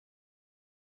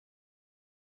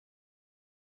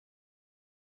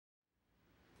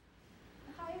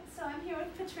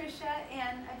Patricia,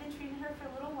 and I've been treating her for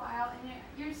a little while, and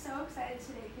you're so excited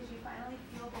today because you finally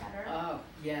feel better. Oh,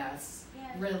 yes,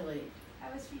 and really.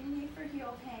 I was treating you for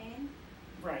heel pain.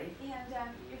 Right. And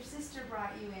your sister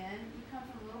brought you in. You come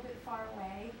from a little bit far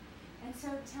away. And so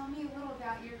tell me a little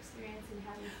about your experience and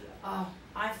how you feel. Oh,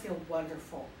 I feel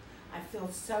wonderful. I feel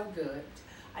so good.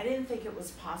 I didn't think it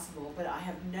was possible, but I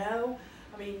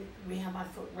mean, we have my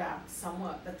foot wrapped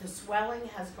somewhat, but the swelling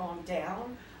has gone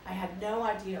down. I had no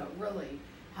idea really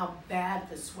how bad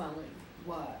the swelling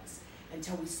was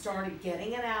until we started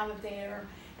getting it out of there,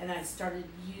 and I started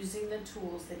using the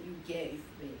tools that you gave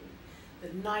me.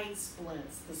 The night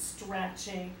splints, the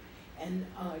stretching, and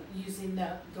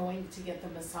going to get the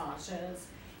massages.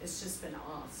 It's just been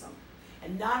awesome.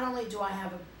 And not only do I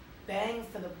have a bang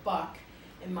for the buck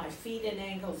in my feet and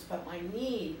ankles, but my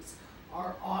knees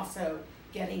are also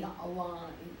getting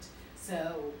aligned.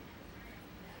 So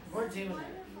we're doing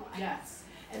it. Yes.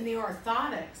 And the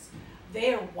orthotics,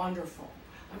 they are wonderful.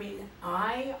 I mean,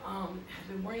 I have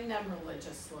been wearing them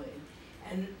religiously,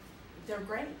 and they're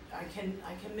great. I can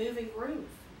move and groove.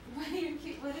 What did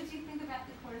you think about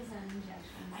the cortisone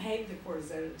injections? I hated the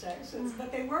cortisone injections,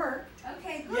 but they worked.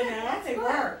 Okay, good. You know, That's they good.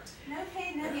 worked. No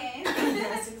pain, no gain.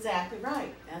 That's exactly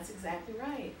right. That's exactly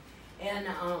right. And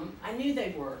I knew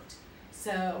they worked.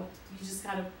 So you just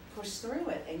got to push through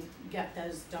it and get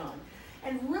those done.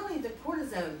 And really, the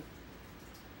cortisone,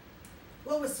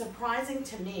 what was surprising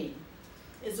to me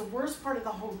is the worst part of the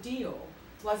whole deal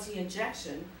was the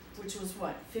injection, which was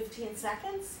what, 15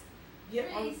 seconds?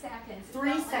 3 seconds.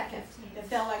 3 seconds. It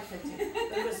felt like 15,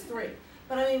 but it was 3.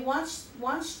 But I mean,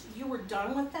 once you were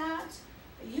done with that,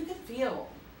 you could feel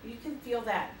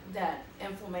that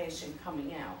inflammation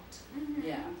coming out. Mm-hmm.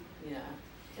 Yeah.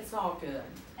 It's all good.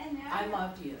 And now I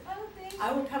loved you. Oh, thank you.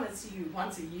 I will come and see you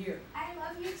once a year. I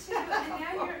love you too. And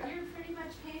now you're pretty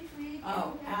much pain free.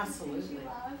 Oh, absolutely. You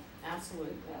love.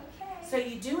 Absolutely. Okay. So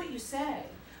you do what you say.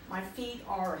 My feet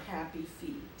are happy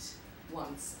feet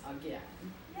once again.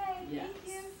 Yay, Yes. thank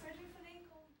you for